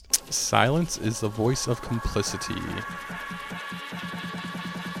Silence is the voice of complicity.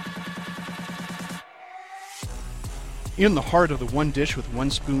 In the heart of the One Dish with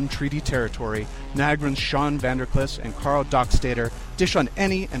One Spoon treaty territory, Niagara's Sean Vanderklis and Carl Dockstader dish on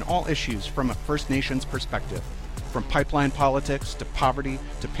any and all issues from a First Nations perspective. From pipeline politics to poverty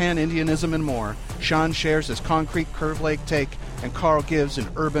to pan-Indianism and more, Sean shares his concrete Curve Lake take and Carl gives an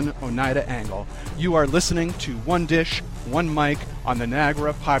urban Oneida angle. You are listening to One Dish, One Mic on the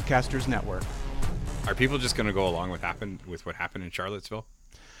Niagara Podcasters Network. Are people just going to go along with what happened in Charlottesville?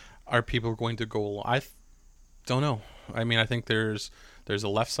 Are people going to go? I don't know. I mean, I think there's a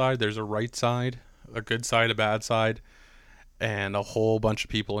left side, there's a right side, a good side, a bad side, and a whole bunch of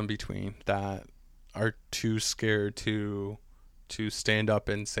people in between that are too scared to stand up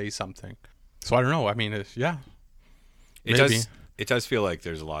and say something. So I don't know. I mean, It does feel like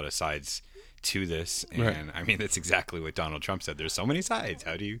there's a lot of sides to this, and right. I mean that's exactly what Donald Trump said. There's so many sides.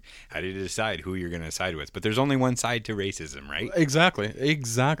 How do you decide who you're going to side with? But there's only one side to racism, right? Exactly,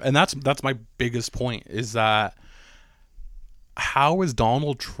 and that's my biggest point is that how is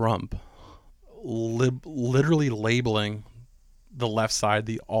Donald Trump literally labeling the left side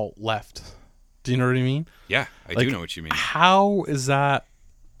the alt left? Do you know what I mean? Yeah, I do know what you mean. How is that?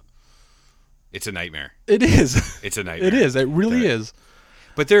 It's a nightmare. It is. It's a nightmare. It is. It really is.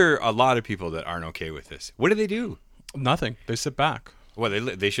 But there are a lot of people that aren't okay with this. What do? Nothing. They sit back. Well,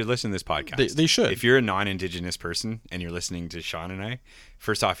 they should listen to this podcast. They should. If you're a non-Indigenous person and you're listening to Sean and I,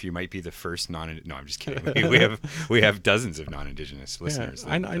 first off, you might be the first No, I'm just kidding. We have dozens of non-Indigenous listeners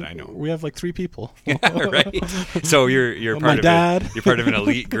that I know. We have like 3 people. Right. So you're part My of dad. You're part of an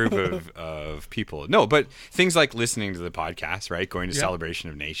elite group of people. No, but things like listening to the podcast, right? Going to Celebration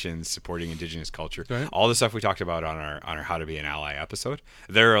of Nations, supporting Indigenous culture, right. All the stuff we talked about on our How to Be an Ally episode.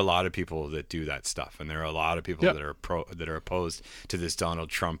 There are a lot of people that do that stuff, and there are a lot of people that are opposed to this Donald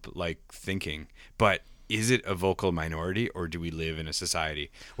Trump like thinking. But is it a vocal minority, or do we live in a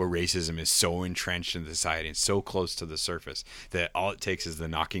society where racism is so entrenched in society and so close to the surface that all it takes is the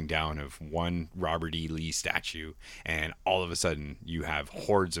knocking down of one Robert E. Lee statue, and all of a sudden you have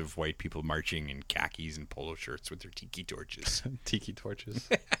hordes of white people marching in khakis and polo shirts with their tiki torches? Tiki torches.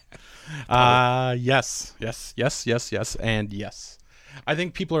 Yes, and yes. I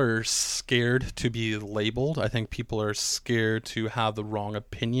think people are scared to be labeled. I think people are scared to have the wrong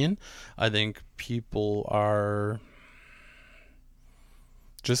opinion. I think people are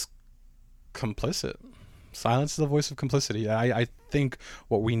just complicit. Silence is the voice of complicity. I think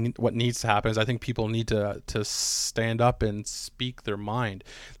what needs to happen is I think people need to stand up and speak their mind.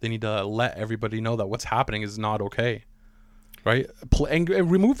 They need to let everybody know that what's happening is not okay. Right? And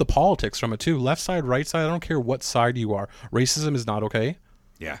remove the politics from it too. Left side, right side, I don't care what side you are. Racism is not okay.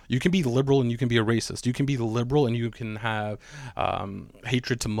 Yeah. You can be liberal and you can be a racist. You can be liberal and you can have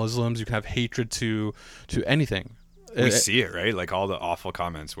hatred to Muslims. You can have hatred to anything. We see it, right? Like all the awful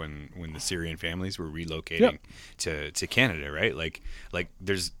comments when the Syrian families were relocating to Canada, right? Like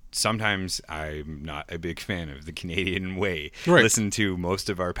there's sometimes I'm not a big fan of the Canadian way. Right. Listen to most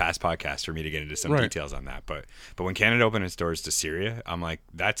of our past podcasts for me to get into some details on that. But when Canada opened its doors to Syria, I'm like,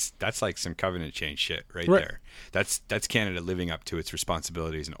 that's like some covenant change shit right there. That's Canada living up to its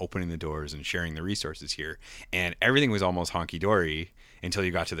responsibilities and opening the doors and sharing the resources here. And everything was almost honky-dory until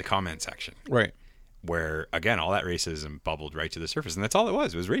you got to the comment section. Right. Where, again, all that racism bubbled right to the surface. And that's all it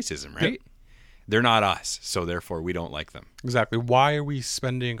was racism, right? Yep. They're not us, so therefore we don't like them. Exactly. Why are we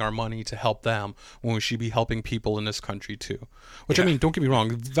spending our money to help them when we should be helping people in this country too? Which, I mean, don't get me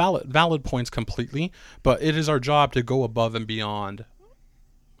wrong, valid points completely, but it is our job to go above and beyond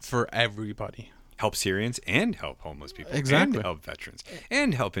for everybody. Help Syrians and help homeless people. Exactly. And help veterans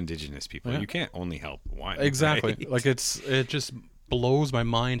and help Indigenous people. Yeah. You can't only help one. Exactly. Right? Like it just blows my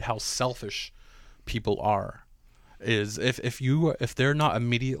mind how selfish people are. Is if they're not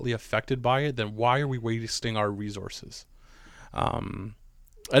immediately affected by it, then why are we wasting our resources? And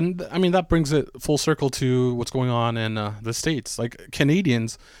I mean that brings it full circle to what's going on in the States. Like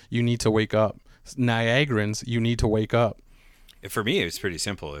Canadians, you need to wake up. Niagarans, you need to wake up. For me, it's pretty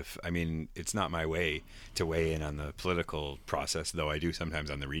simple. It's not my way to weigh in on the political process, though I do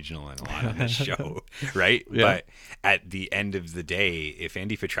sometimes on the regional and a lot on this show, right? Yeah. But at the end of the day, if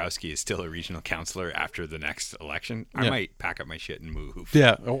Andy Petrowski is still a regional councillor after the next election, I might pack up my shit and move.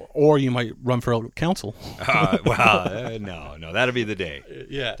 Yeah, or you might run for council. No, that'll be the day.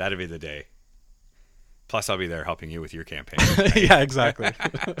 Yeah. That'll be the day. Plus, I'll be there helping you with your campaign. Right? Yeah, exactly.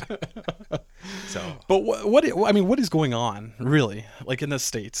 So, but what is going on really? Like in the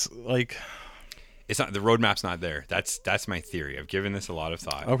States, like It's not, the roadmap's not there. That's my theory. I've given this a lot of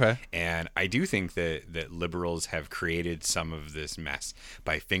thought. Okay. And I do think that liberals have created some of this mess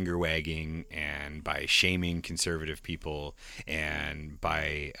by finger wagging and by shaming conservative people, and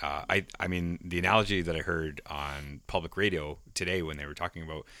by I mean, the analogy that I heard on public radio today when they were talking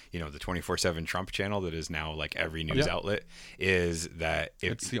about, the 24/7 Trump channel that is now like every news outlet, is that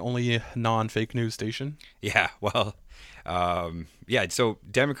it's the only non-fake news station. Yeah, well, so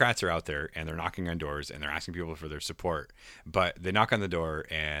Democrats are out there and they're knocking on doors and they're asking people for their support, but they knock on the door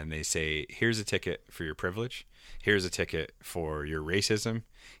and they say, here's a ticket for your privilege, here's a ticket for your racism,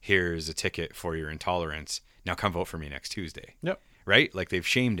 here's a ticket for your intolerance, now come vote for me next Tuesday. Yep. Right? Like, they've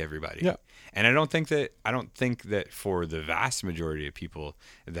shamed everybody. Yeah. And I don't think that for the vast majority of people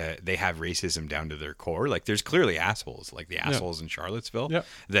that they have racism down to their core. Like, there's clearly assholes, like the assholes in Charlottesville,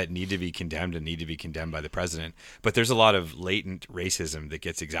 that need to be condemned and need to be condemned by the president. But there's a lot of latent racism that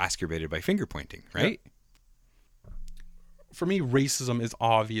gets exacerbated by finger pointing, right? Yeah. For me, racism is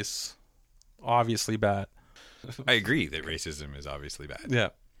obviously bad. I agree that racism is obviously bad. Yeah.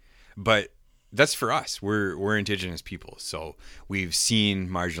 But that's for us. We're Indigenous people, so we've seen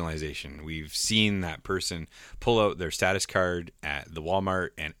marginalization. We've seen that person pull out their status card at the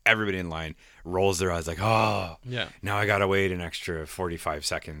Walmart, and everybody in line rolls their eyes like, "Oh, yeah, now I gotta wait an extra 45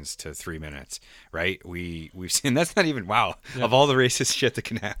 seconds to 3 minutes." Right? We've seen, that's not even of all the racist shit that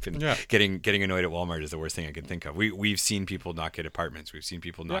can happen. Yeah. Getting annoyed at Walmart is the worst thing I can think of. We've seen people not get apartments. We've seen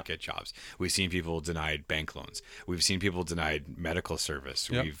people not get jobs. We've seen people denied bank loans. We've seen people denied medical service.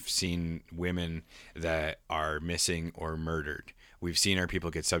 Yep. We've seen women that are missing or murdered. We've seen our people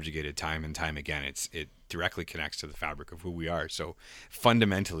get subjugated time and time again. It directly connects to the fabric of who we are. So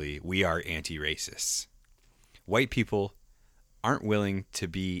fundamentally, we are anti-racists. White people aren't willing to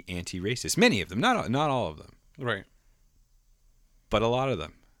be anti-racist. Many of them, not all of them. Right. But a lot of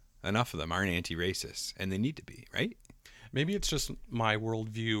them, enough of them aren't anti-racist, and they need to be, right? Maybe it's just my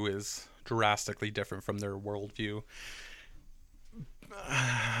worldview is drastically different from their worldview.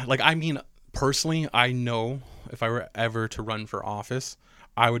 Personally, I know if I were ever to run for office,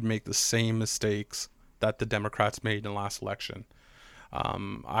 I would make the same mistakes that the Democrats made in the last election.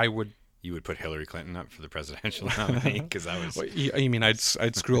 You would put Hillary Clinton up for the presidential nominee because I was. What, you mean I'd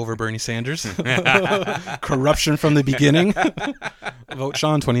screw over Bernie Sanders? Corruption from the beginning. Vote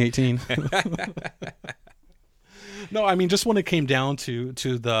Sean 2018. No, I mean, just when it came down to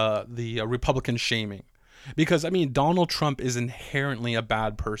the Republican shaming, because I mean, Donald Trump is inherently a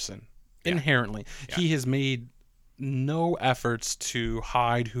bad person. Yeah. Inherently, he has made no efforts to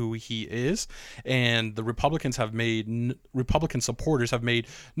hide who he is, and the Republican supporters have made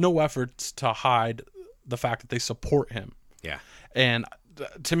no efforts to hide the fact that they support him. Yeah. And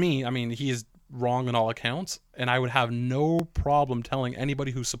to me, I mean, he is wrong on all accounts, and I would have no problem telling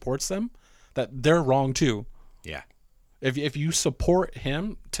anybody who supports them that they're wrong too. Yeah. If you support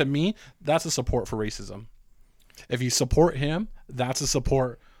him, to me, that's a support for racism. If you support him, that's a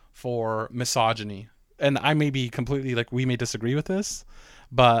support for misogyny. And I may be completely, like, we may disagree with this,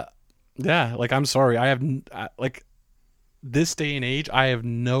 but yeah, like, I'm sorry. I have, like, this day and age, I have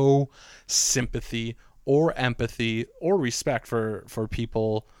no sympathy or empathy or respect for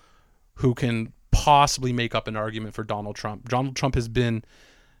people who can possibly make up an argument for Donald Trump. Donald Trump has been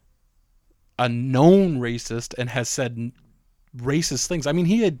a known racist and has said racist things. I mean,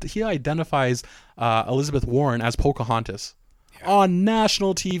 he identifies Elizabeth Warren as Pocahontas. On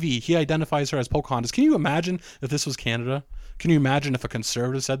national TV, he identifies her as Pocahontas. Can you imagine if this was Canada? Can you imagine if a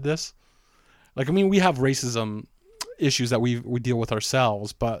conservative said this? Like, I mean, we have racism issues that we deal with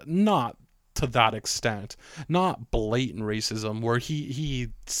ourselves, but not to that extent. Not blatant racism where he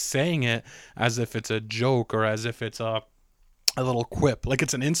saying it as if it's a joke or as if it's a little quip. Like,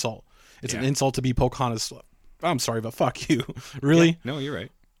 it's an insult. It's an insult to be Pocahontas. I'm sorry, but fuck you. Really? Yeah, no, you're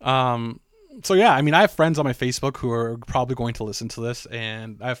right. So yeah, I mean, I have friends on my Facebook who are probably going to listen to this,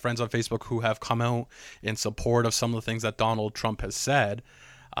 and I have friends on Facebook who have come out in support of some of the things that Donald Trump has said.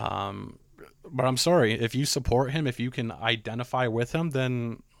 But I'm sorry, if you support him, if you can identify with him,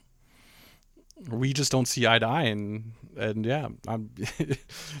 then we just don't see eye to eye, and yeah,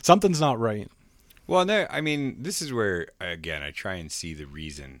 something's not right. Well, I mean, this is where, again, I try and see the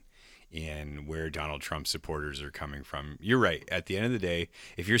reason in where Donald Trump supporters are coming from. You're right. At the end of the day,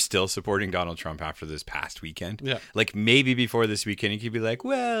 if you're still supporting Donald Trump after this past weekend, like maybe before this weekend, you could be like,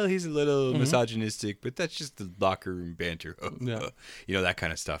 well, he's a little misogynistic, but that's just the locker room banter, you know, that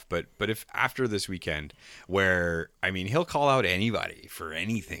kind of stuff. But if after this weekend, where, I mean, he'll call out anybody for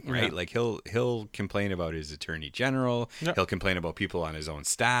anything, right? Like he'll complain about his attorney general. He'll complain about people on his own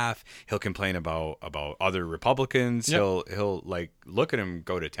staff. He'll complain about other Republicans. He'll like look at him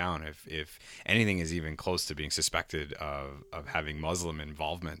go to town if anything is even close to being suspected of having Muslim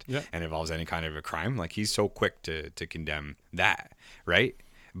involvement and involves any kind of a crime, like he's so quick to condemn that, right?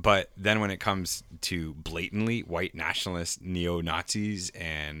 But then when it comes to blatantly white nationalist neo-Nazis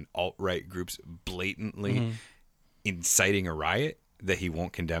and alt-right groups blatantly inciting a riot, that he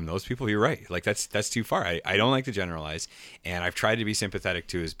won't condemn those people. You're right. Like that's too far. I don't like to generalize, and I've tried to be sympathetic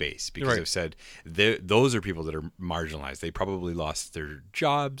to his base because I've said those are people that are marginalized. They probably lost their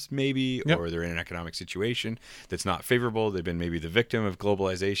jobs maybe, or they're in an economic situation that's not favorable. They've been maybe the victim of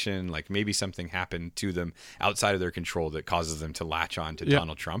globalization. Like maybe something happened to them outside of their control that causes them to latch on to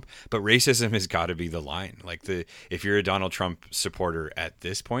Donald Trump. But racism has got to be the line. Like if you're a Donald Trump supporter at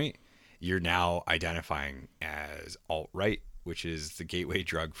this point, you're now identifying as alt-right, which is the gateway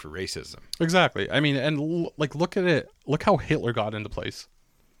drug for racism. Exactly. I mean, and look at it. Look how Hitler got into place.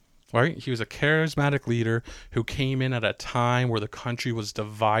 Right? He was a charismatic leader who came in at a time where the country was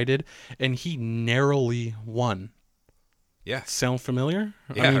divided, and he narrowly won. Yeah. Sound familiar?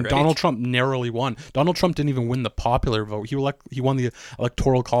 Yeah, I mean, right. Donald Trump narrowly won. Donald Trump didn't even win the popular vote. He won the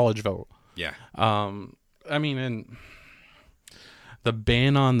Electoral College vote. Yeah. I mean, and the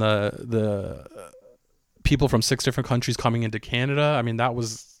ban on the people from 6 different countries coming into Canada. I mean, that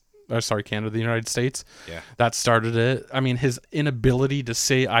was, Canada, the United States. Yeah. That started it. I mean, his inability to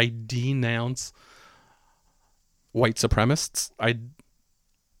say, I denounce white supremacists. I'm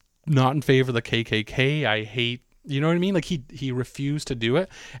not in favor of the KKK. I hate, you know what I mean? Like he refused to do it.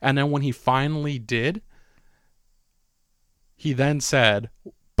 And then when he finally did, he then said,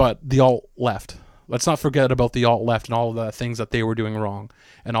 but the alt left. Let's not forget about the alt left and all the things that they were doing wrong,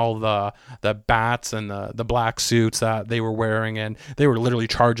 and all the bats and the black suits that they were wearing, and they were literally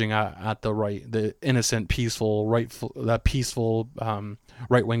charging at the innocent, peaceful, right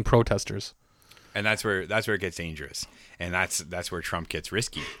wing protesters. And that's where it gets dangerous, and that's where Trump gets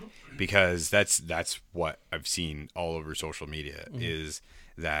risky, because that's what I've seen all over social media is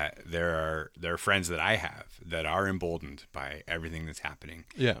that there are friends that I have that are emboldened by everything that's happening,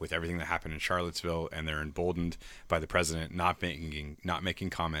 with everything that happened in Charlottesville, and they're emboldened by the president not making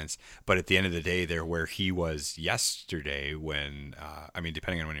comments. But at the end of the day, they're where he was yesterday when, I mean,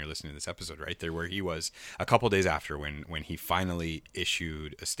 depending on when you're listening to this episode, right? They're where he was a couple days after when he finally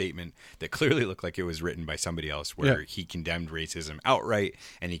issued a statement that clearly looked like it was written by somebody else, where he condemned racism outright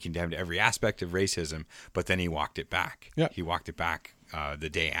and he condemned every aspect of racism, but then he walked it back. He walked it back the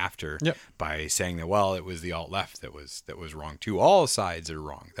day after by saying that, well, it was the alt left that was wrong too. All sides are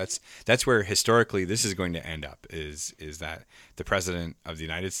wrong. That's where historically this is going to end up, is that the president of the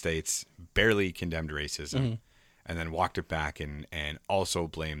United States barely condemned racism and then walked it back and also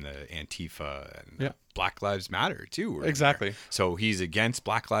blamed the Antifa and Black Lives Matter too. Exactly. So he's against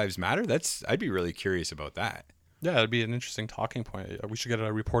Black Lives Matter. I'd be really curious about that. Yeah, it'd be an interesting talking point. We should get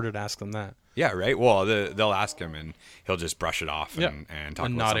a reporter to ask them that. Yeah, right. Well, they'll ask him, and he'll just brush it off and talk and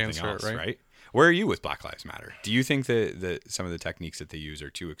about not something else, it, right? Where are you with Black Lives Matter? Do you think that some of the techniques that they use are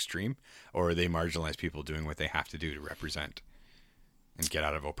too extreme, or are they marginalized people doing what they have to do to represent and get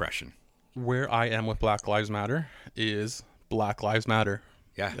out of oppression? Where I am with Black Lives Matter is Black Lives Matter.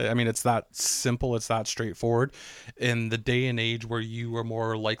 Yeah. I mean, it's that simple. It's that straightforward. In the day and age where you are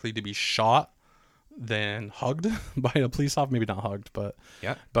more likely to be shot than hugged by a police officer, maybe not hugged,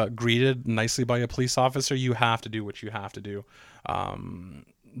 but greeted nicely by a police officer, you have to do what you have to do.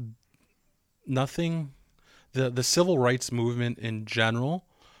 Nothing, the civil rights movement in general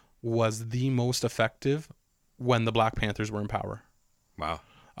was the most effective when the Black Panthers were in power. Wow.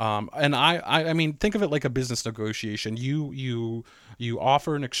 And I mean, think of it like a business negotiation. You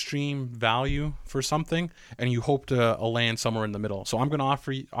offer an extreme value for something, and you hope to land somewhere in the middle. So I'm going to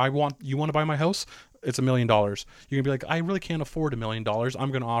offer you, you want to buy my house? It's $1 million. You're gonna be like, I really can't afford $1 million.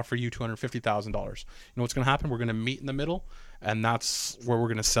 I'm going to offer you $250,000. You know what's going to happen? We're going to meet in the middle, and that's where we're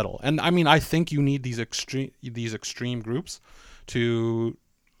going to settle. And I mean, I think you need these extreme groups to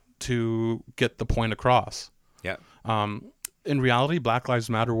get the point across. Yeah. In reality, Black Lives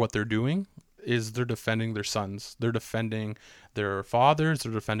Matter, what they're doing is they're defending their sons. They're defending their fathers.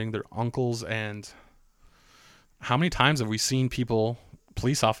 They're defending their uncles. And how many times have we seen people,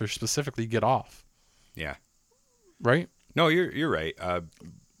 police officers specifically, get off? Yeah. Right? No, you're right.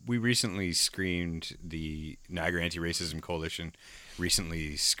 We recently screened the Niagara Anti-Racism Coalition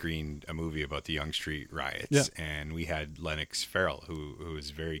recently screened a movie about the Yonge Street riots, and we had Lennox Farrell, who is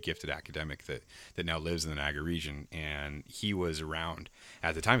a very gifted academic that now lives in the Niagara region, and he was around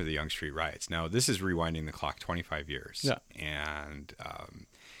at the time of the Yonge Street riots. Now, this is rewinding the clock 25 years, and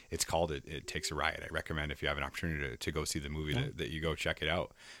it's called It Takes a Riot. I recommend, if you have an opportunity to go see the movie, that you go check it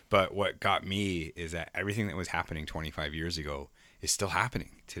out. But what got me is that everything that was happening 25 years ago is still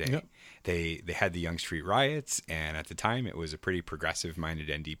happening today. Yep. They had the Yonge Street riots, and at the time it was a pretty progressive-minded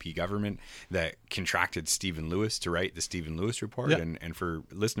NDP government that contracted Stephen Lewis to write the Stephen Lewis Report. Yep. And for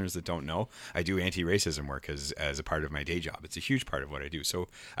listeners that don't know, I do anti-racism work as a part of my day job. It's a huge part of what I do. So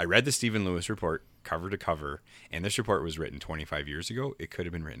I read the Stephen Lewis Report cover to cover, and this report was written 25 years ago. It could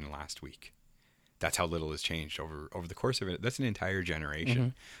have been written last week. That's how little has changed over the course of it. That's an entire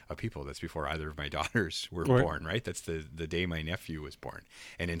generation of people. That's before either of my daughters were born, right? That's the day my nephew was born.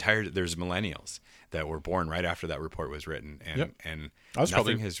 There's millennials that were born right after that report was written, and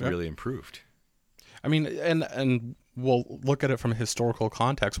nothing has really improved. I mean, and we'll look at it from a historical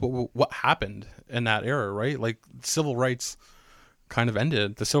context. What happened in that era, right? Like, civil rights kind of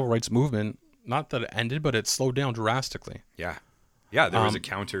ended. The civil rights movement, not that it ended, but it slowed down drastically. Yeah, there was a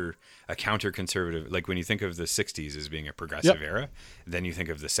counter conservative, like when you think of the 60s as being a progressive era, then you think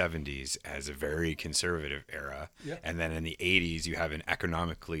of the 70s as a very conservative era. And then in the 80s you have an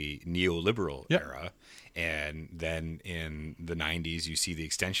economically neoliberal era, and then in the 90s you see the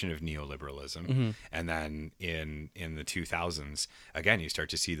extension of neoliberalism, and then in the 2000s again you start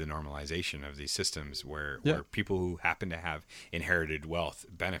to see the normalization of these systems where people who happen to have inherited wealth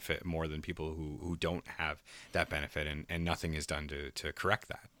benefit more than people who don't have that benefit, and nothing is done to correct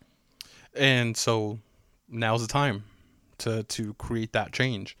that. And so now's the time to create that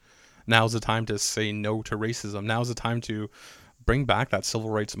change. Now's the time to say no to racism. Now's the time to bring back that civil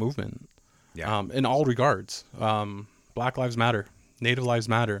rights movement. In all regards. Black lives matter. Native lives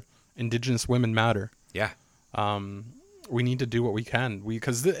matter. Indigenous women matter. We need to do what we can.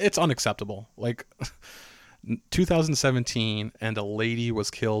 Because it's unacceptable. Like, 2017 and a lady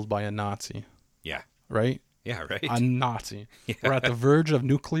was killed by a Nazi. Right? Yeah, right. A Nazi. We're at the verge of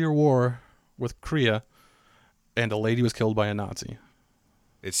nuclear war with Korea, and a lady was killed by a Nazi.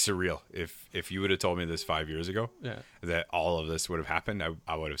 It's surreal. If you would have told me this 5 years ago, that all of this would have happened,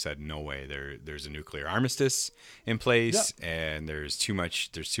 I would have said no way. There's a nuclear armistice in place, and there's too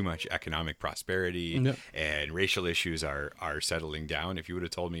much economic prosperity, and racial issues are settling down. If you would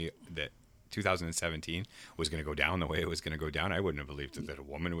have told me that 2017 was going to go down the way it was going to go down, I wouldn't have believed that a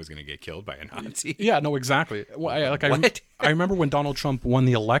woman was going to get killed by a Nazi. Yeah, no, exactly. Well, I remember when Donald Trump won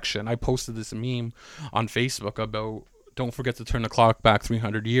the election, I posted this meme on Facebook about, don't forget to turn the clock back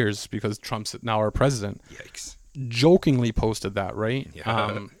 300 years because Trump's now our president. Yikes. Jokingly posted that, right?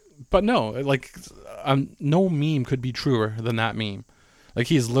 But no, like, no meme could be truer than that meme. Like,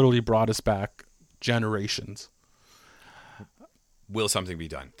 he's literally brought us back generations. Will something be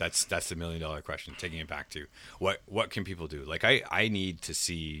done? That's the $1 million question. Taking it back to what can people do? Like, I need to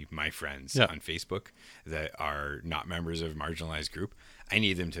see my friends on Facebook that are not members of a marginalized group. I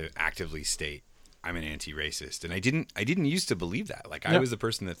need them to actively state, I'm an anti-racist. And I didn't used to believe that. Like, I was the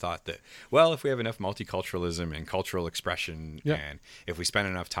person that thought that, well, if we have enough multiculturalism and cultural expression, and if we spend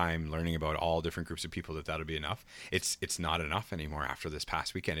enough time learning about all different groups of people, that'll be enough. It's not enough anymore after this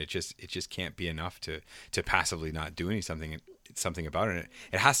past weekend. It just can't be enough to passively not do something about it.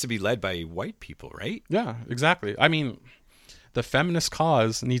 It has to be led by white people, right? Yeah, exactly. I mean, the feminist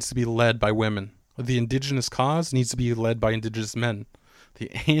cause needs to be led by women. The indigenous cause needs to be led by indigenous men. The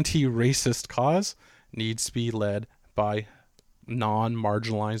anti-racist cause needs to be led by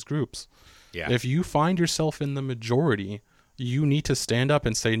non-marginalized groups. If you find yourself in the majority, you need to stand up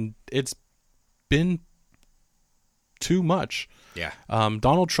and say, it's been too much.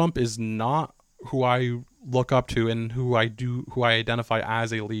 Donald Trump is not who I look up to and who I identify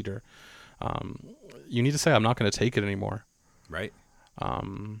as a leader. You need to say, I'm not going to take it anymore. Right.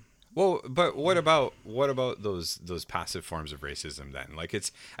 Well, but what about those passive forms of racism then? Like,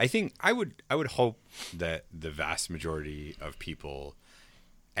 I think I would hope that the vast majority of people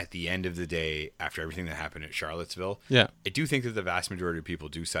at the end of the day, after everything that happened at Charlottesville, I do think that the vast majority of people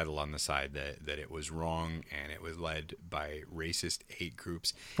do settle on the side that it was wrong and it was led by racist hate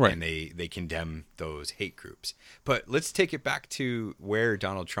groups, and they condemn those hate groups. But let's take it back to where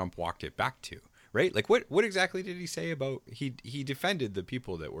Donald Trump walked it back to. Right? Like, what exactly did he say about, he defended the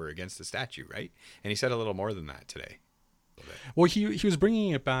people that were against the statue, right? And he said a little more than that today. Well, he was bringing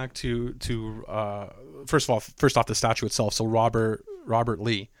it back to first off the statue itself. So Robert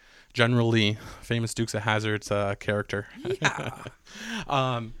Lee, General Lee, famous Dukes of Hazzard's character.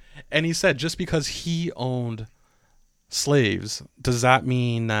 And he said, just because he owned slaves, does that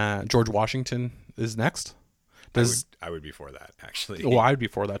mean that George Washington is next? I would be for that, actually. Well, I'd be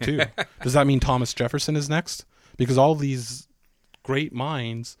for that too. Does that mean Thomas Jefferson is next? Because all these great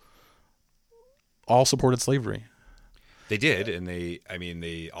all supported slavery. They did, and they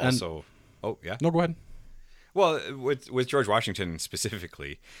also. No, go ahead. Well, with George Washington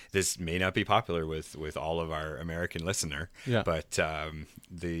specifically, this may not be popular with all of our American listener. Yeah. But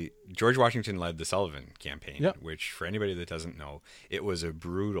the George Washington led the Sullivan campaign, Yep. which for anybody that doesn't know, it was a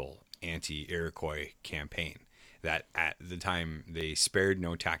brutal anti-Iroquois campaign. That at the time they spared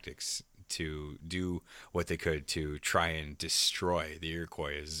no tactics to do what they could to try and destroy the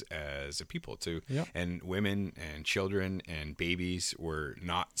Iroquois as a people Yep. and women and children and babies were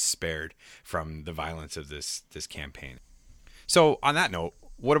not spared from the violence of this campaign. So on that note,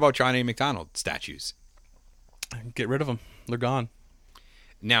 what about John A. Macdonald statues? Get rid of them. They're gone.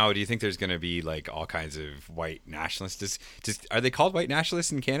 Now, do you think there's going to be like all kinds of white nationalists? Are they called white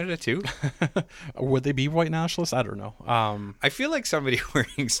nationalists in Canada too? Would they be white nationalists? I don't know. I feel like somebody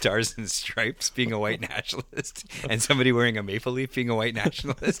wearing stars and stripes being a white nationalist and somebody wearing a maple leaf being a white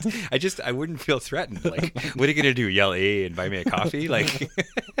nationalist. I wouldn't feel threatened. Like, what are you going to do? Yell A and buy me a coffee? Like,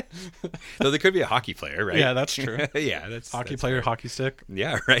 though there could be a hockey player, right? Yeah, that's true. Yeah, that's Hockey that's player, fair. hockey stick.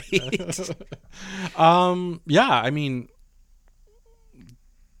 Yeah, right. Yeah, I mean,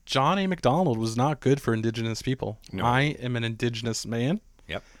 John A. Macdonald was not good for Indigenous people. No. I am an Indigenous man.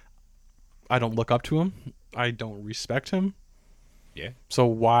 Yep. I don't look up to him. I don't respect him. Yeah. So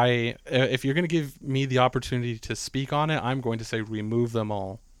why, if you're going to give me the opportunity to speak on it, I'm going to say remove them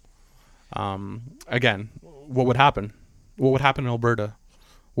all. Again, what would happen? What would happen in Alberta?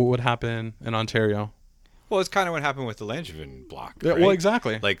 What would happen in Ontario? Well, it's kind of what happened with the Langevin block. Yeah, Right? well,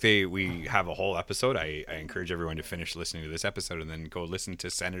 exactly. Like we have a whole episode. I encourage everyone to finish listening to this episode and then go listen to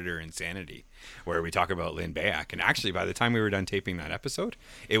Senator Insanity, where we talk about Lynn Bayak. And actually, by the time we were done taping that episode,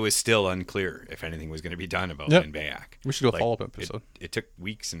 it was still unclear if anything was going to be done about Yep. Lynn Bayak. We should do a Like, follow-up episode. It took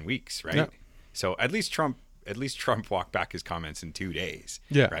weeks and weeks, right? Yep. So at least Trump walked back his comments in 2 days.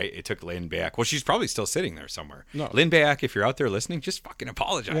 Yeah. Right. It took Lynn Bayak. Well, she's probably still sitting there somewhere. No. Lynn Bayak, if you're out there listening, just fucking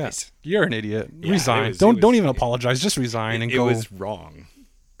apologize. Yeah. You're an idiot. Yeah, resign. it was- Don't even apologize. Just resign and It go was wrong.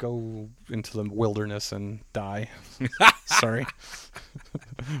 go into the wilderness and die. Sorry.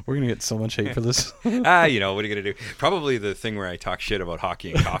 We're going to get so much hate for this. What are you going to do? Probably the thing where I talk shit about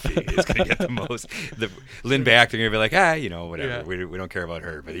hockey and coffee is going to get the most. Lynn Bayak, they're going to be like, whatever. Yeah. We don't care about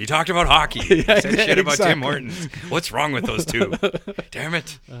her. But you talked about hockey. You said shit about exactly. Tim Hortons. What's wrong with those two? Damn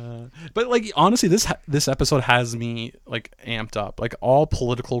it. But like honestly, this episode has me like amped up. Like all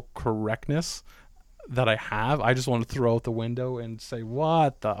political correctness that I have, I just want to throw out the window and say,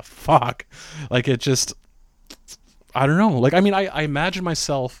 what the fuck? Like it just, I don't know. Like I mean, I imagine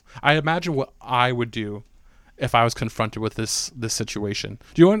what I would do if I was confronted with this situation.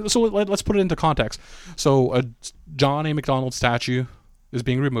 Do you want? So let's put it into context. So a John A. Macdonald statue is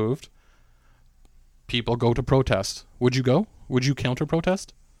being removed. People go to protest. Would you go? Would you counter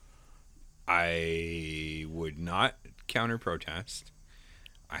protest? I would not counter protest.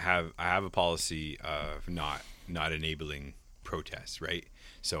 I have a policy of not enabling protests, right?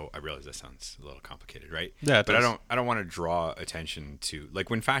 So I realize that sounds a little complicated, right? Yeah, it but does. I don't want to draw attention to, like,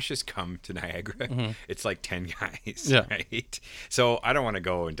 when fascists come to Niagara, it's like 10 guys, Mm-hmm. Yeah. right? So I don't want to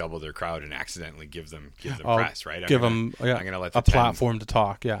go and double their crowd and accidentally give them I'll press, right? Give them I'm gonna let the a 10 platform to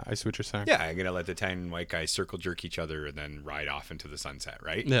talk. Yeah, I see what you're saying. Yeah, I'm gonna let the 10 white guys circle jerk each other and then ride off into the sunset,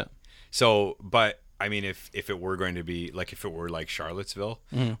 right? Yeah. So, but I mean, if it were going to be like, if it were like Charlottesville,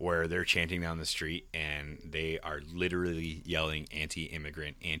 Mm-hmm. where they're chanting down the street and they are literally yelling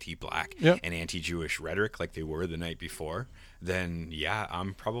anti-immigrant, anti-black, Yep. and anti-Jewish rhetoric like they were the night before, then yeah,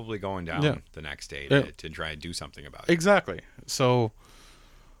 I'm probably going down Yeah. the next day Yeah. to try and do something about it. Exactly. So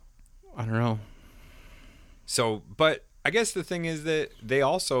I don't know. So, but I guess the thing is that they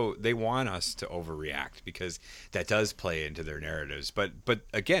want us to overreact because that does play into their narratives. But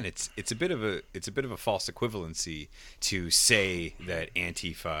again, it's a bit of a false equivalency to say that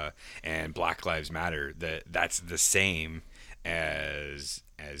Antifa and Black Lives Matter, that's the same as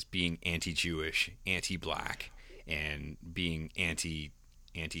being anti-Jewish, anti-black, and being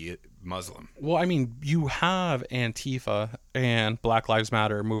anti-Muslim. Well, I mean, you have Antifa and Black Lives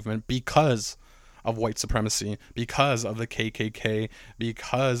Matter movement because of white supremacy, because of the KKK,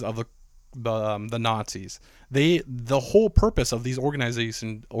 because of the Nazis. The whole purpose of these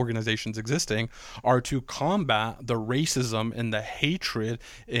organizations existing are to combat the racism and the hatred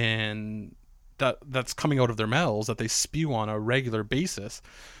and that's coming out of their mouths that they spew on a regular basis.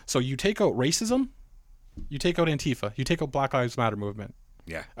 So you take out racism, you take out Antifa, you take out Black Lives Matter movement.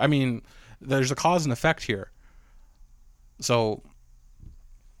 Yeah. I mean, there's a cause and effect here. So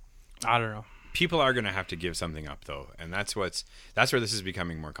I don't know. people are going to have to give something up, though, and that's where this is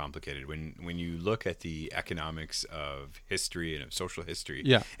becoming more complicated. When you look at the economics of history and of social history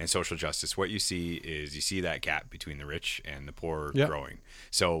and social justice, what you see that gap between the rich and the poor growing.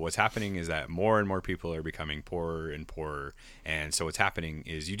 So what's happening is that more and more people are becoming poorer and poorer, and so what's happening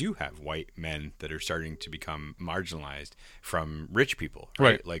is you do have white men that are starting to become marginalized from rich people,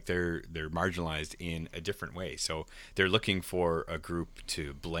 right? Like they're marginalized in a different way. So they're looking for a group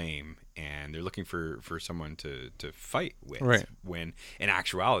to blame, and they're looking for someone to fight with, when in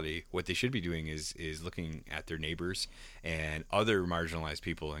actuality what they should be doing is looking at their neighbors and other marginalized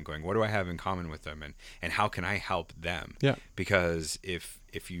people and going, what do I have in common with them, and how can I help them? Because if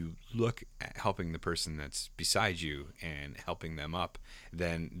you look at helping the person that's beside you and helping them up,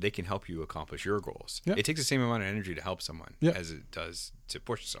 then they can help you accomplish your goals. It takes the same amount of energy to help someone as it does to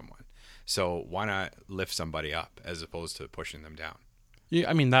push someone. So why not lift somebody up as opposed to pushing them down? Yeah,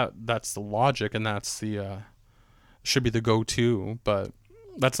 I mean that's the logic, and that's the should be the go-to, but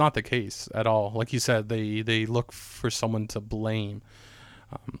that's not the case at all. Like you said, they look for someone to blame.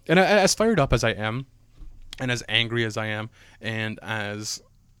 And as fired up as I am, and as angry as I am, and as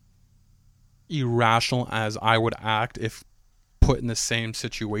irrational as I would act if put in the same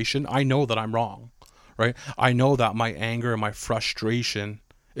situation, I know that I'm wrong, right? I know that my anger and my frustration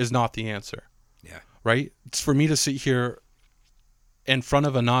is not the answer. Yeah. Right? It's for me to sit here in front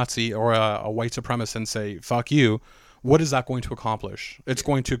of a Nazi or a white supremacist and say, fuck you. What is that going to accomplish? It's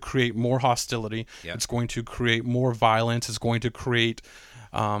going to create more hostility. It's going to create more violence. It's going to create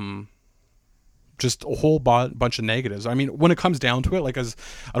just a whole bunch of negatives. I mean, when it comes down to it, like, as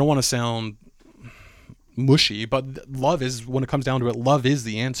I don't want to sound mushy, but when it comes down to it, love is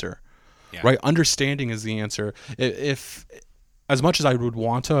the answer, right? Understanding is the answer. If as much as I would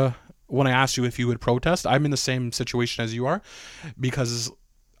want to, when I asked you if you would protest, I'm in the same situation as you are, because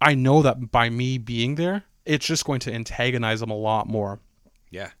I know that by me being there, it's just going to antagonize them a lot more.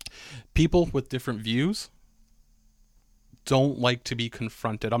 Yeah. People with different views don't like to be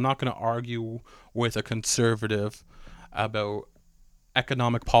confronted. I'm not going to argue with a conservative about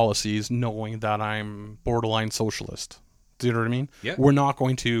economic policies knowing that I'm borderline socialist. Do you know what I mean? Yeah. We're not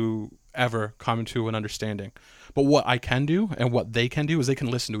going to ever come to an understanding. But what I can do and what they can do is they can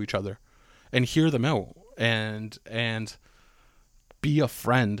listen to each other and hear them out and be a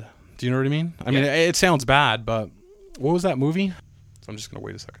friend. Do you know what I mean? I mean, it sounds bad, but what was that movie? So I'm just going to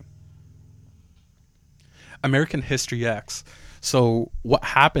wait a second. American History X. So what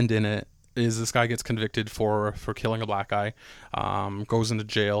happened in it is this guy gets convicted for killing a black guy, goes into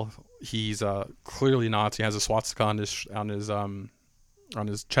jail. He's clearly Nazi, has a swastika on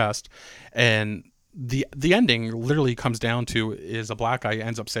his chest, and the ending literally comes down to is a black guy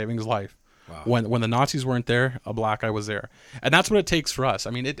ends up saving his life. Wow. When the Nazis weren't there, a black guy was there, and that's what it takes for us.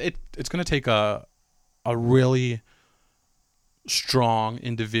 I mean, it's going to take a really strong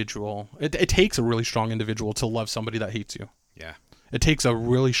individual. It takes a really strong individual to love somebody that hates you. Yeah. It takes a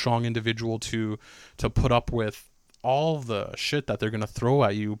really strong individual to put up with all the shit that they're going to throw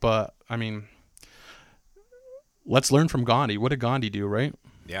at you. But I mean, let's learn from Gandhi. What did Gandhi do, right?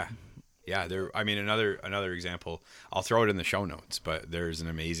 Yeah. Yeah, I mean, another example, I'll throw it in the show notes, but there's an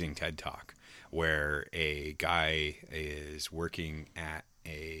amazing TED Talk where a guy is working at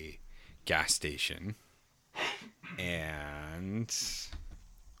a gas station, and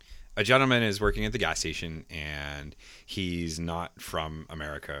a gentleman is working at the gas station, and he's not from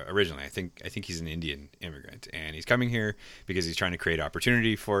America originally. I think he's an Indian immigrant, and he's coming here because he's trying to create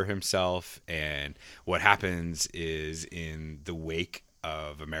opportunity for himself. And what happens is, in the wake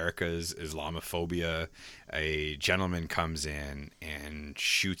of America's Islamophobia, a gentleman comes in and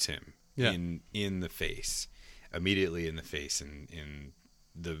shoots him in the face, immediately in the face, and in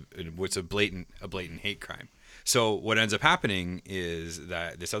what's a blatant hate crime. So what ends up happening is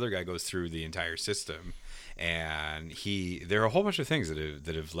that this other guy goes through the entire system, and there are a whole bunch of things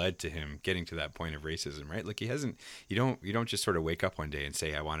that have led to him getting to that point of racism, right? Like you don't just sort of wake up one day and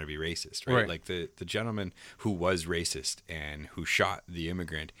say, I want to be racist, right? Like the gentleman who was racist and who shot the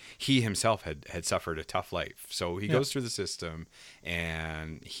immigrant, he himself had suffered a tough life. So he goes through the system,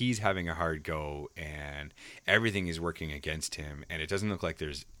 and he's having a hard go, and everything is working against him, and it doesn't look like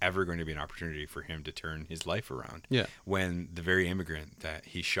there's ever going to be an opportunity for him to turn his life around. Yeah. When the very immigrant that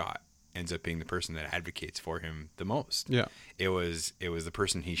he shot ends up being the person that advocates for him the most. Yeah. It was the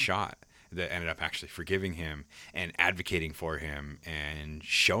person he shot that ended up actually forgiving him and advocating for him and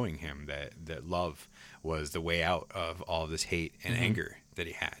showing him that love was the way out of all of this hate and anger that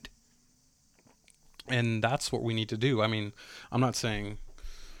he had. And that's what we need to do. I mean, I'm not saying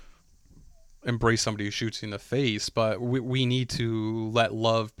embrace somebody who shoots you in the face, but we need to let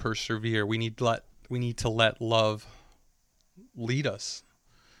love persevere. We need to let love lead us.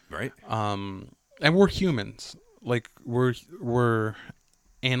 Right. And we're humans. Like we're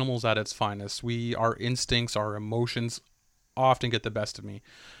animals at its finest. Our instincts, our emotions often get the best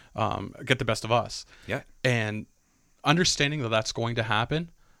of us. Yeah. And understanding that that's going to happen,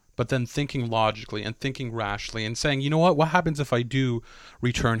 but then thinking logically and thinking rationally and saying, you know what happens if I do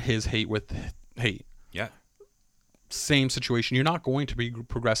return his hate with hate? Yeah. Same situation. You're not going to be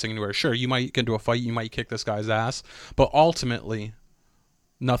progressing anywhere. Sure, you might get into a fight, you might kick this guy's ass, but ultimately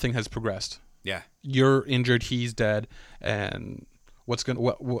nothing has progressed. Yeah. You're injured, he's dead, and what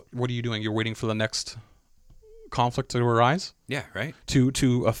are you doing? You're waiting for the next conflict to arise? Yeah, right.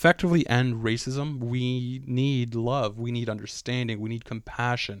 To effectively end racism, we need love, we need understanding, we need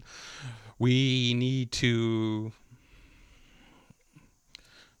compassion. We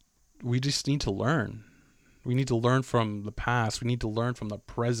just need to learn. We need to learn from the past, we need to learn from the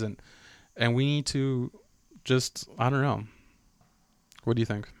present, and we need to just, I don't know. What do you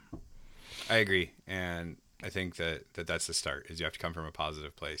think? I agree, and I think that's the start. Is you have to come from a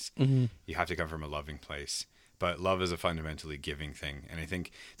positive place. Mm-hmm. You have to come from a loving place. But love is a fundamentally giving thing, and I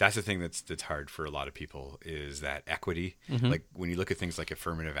think that's the thing that's hard for a lot of people is that equity. Mm-hmm. Like when you look at things like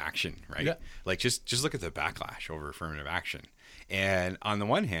affirmative action, right? Yeah. Like just look at the backlash over affirmative action. And on the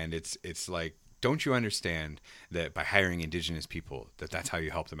one hand, it's like, don't you understand that by hiring Indigenous people, that's how you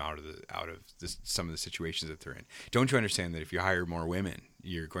help them out of some of the situations that they're in? Don't you understand that if you hire more women,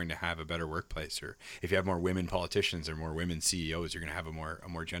 you're going to have a better workplace? Or if you have more women politicians or more women CEOs, you're going to have a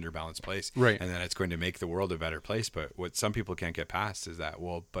more gender balanced place, right? And then it's going to make the world a better place. But what some people can't get past is that,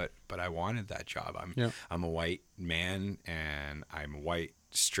 well, but I wanted that job. I'm a white man and I'm a white,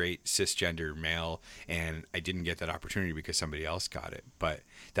 straight, cisgender male, and I didn't get that opportunity because somebody else got it. But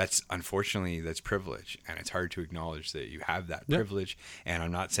that's privilege, and it's hard to acknowledge that you have that privilege. And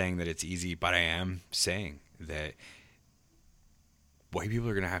I'm not saying that it's easy, but I am saying that white people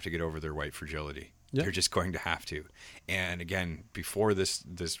are going to have to get over their white fragility. They're just going to have to. And again, before this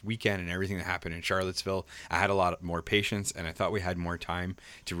weekend and everything that happened in Charlottesville, I had a lot more patience, and I thought we had more time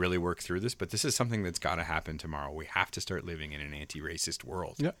to really work through this. But this is something that's got to happen tomorrow. We have to start living in an anti-racist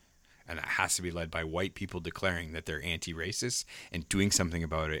world. Yeah. And that has to be led by white people declaring that they're anti-racist and doing something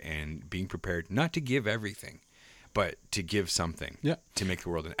about it and being prepared not to give everything, but to give something to make the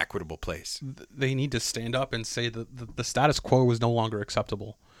world an equitable place. They need to stand up and say that the status quo is no longer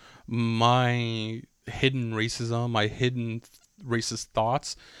acceptable. My hidden racism, my hidden racist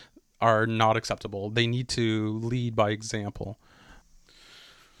thoughts are not acceptable. They need to lead by example.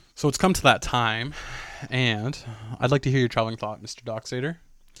 So it's come to that time, and I'd like to hear your traveling thought, Mr. Dockstader,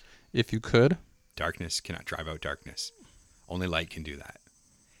 if you could. Darkness cannot drive out darkness. Only light can do that.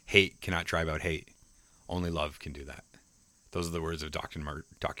 Hate cannot drive out hate. Only love can do that. Those are the words of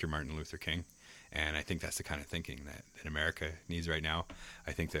Dr. Martin Luther King. And I think that's the kind of thinking that America needs right now.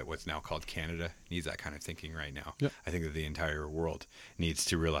 I think that what's now called Canada needs that kind of thinking right now. Yep. I think that the entire world needs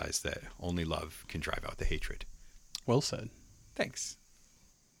to realize that only love can drive out the hatred. Well said. Thanks.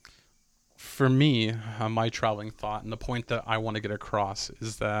 For me, my traveling thought and the point that I want to get across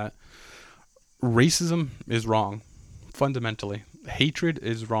is that racism is wrong, fundamentally. Hatred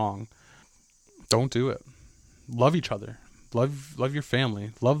is wrong. Don't do it. Love each other. Love your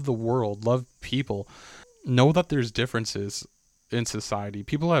family. Love the world. Love people. Know that there's differences in society.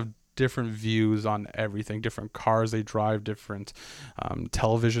 People have different views on everything, different cars they drive, different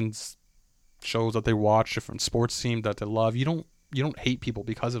television shows that they watch, different sports teams that they love. You don't hate people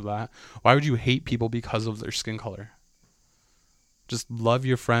because of that. Why would you hate people because of their skin color? Just love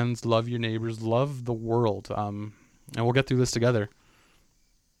your friends, love your neighbors, love the world, and we'll get through this together.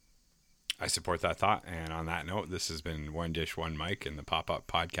 I support that thought. And on that note, this has been One Dish, One Mic in the Pop-Up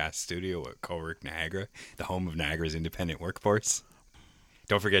Podcast Studio at Cowork Niagara, the home of Niagara's independent workforce.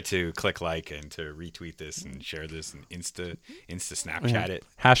 Don't forget to click like and to retweet this and share this and Insta Snapchat it.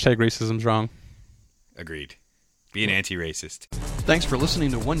 Hashtag racism's wrong. Agreed. Be an anti-racist. Thanks for listening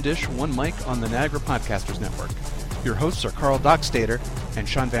to One Dish, One Mic on the Niagara Podcasters Network. Your hosts are Carl Dockstader and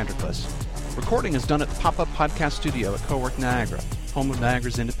Sean Vanderklis. Recording is done at the Pop-Up Podcast Studio at Cowork Niagara, home of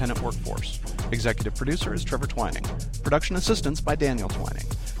Niagara's independent workforce. Executive producer is Trevor Twining. Production assistance by Daniel Twining.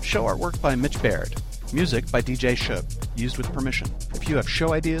 Show artwork by Mitch Baird. Music by DJ Shub, used with permission. If you have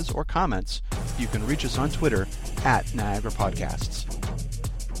show ideas or comments, you can reach us on Twitter at Niagara Podcasts.